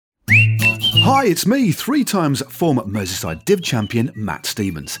Hi, it's me, 3 times former Merseyside Div champion Matt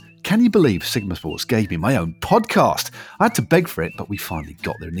Stevens. Can you believe Sigma Sports gave me my own podcast? I had to beg for it, but we finally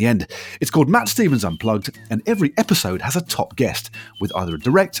got there in the end. It's called Matt Stevens Unplugged, and every episode has a top guest with either a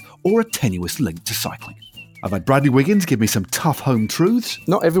direct or a tenuous link to cycling. I've had Bradley Wiggins give me some tough home truths.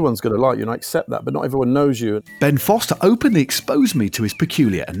 Not everyone's going to like you, and I accept that, but not everyone knows you. Ben Foster openly exposed me to his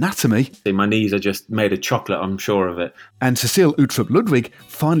peculiar anatomy. My knees are just made of chocolate, I'm sure of it. And Cecile Uttrup Ludwig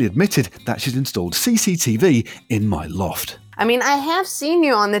finally admitted that she's installed CCTV in my loft. I mean, I have seen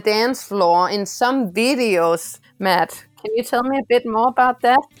you on the dance floor in some videos, Matt. Can you tell me a bit more about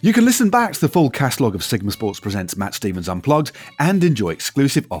that? You can listen back to the full catalogue of Sigma Sports Presents Matt Stevens Unplugged and enjoy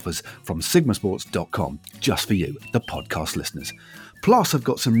exclusive offers from sigmasports.com just for you, the podcast listeners. Plus, I've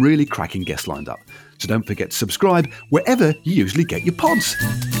got some really cracking guests lined up, so don't forget to subscribe wherever you usually get your pods.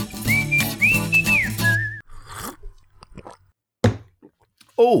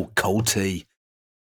 Oh, cold tea.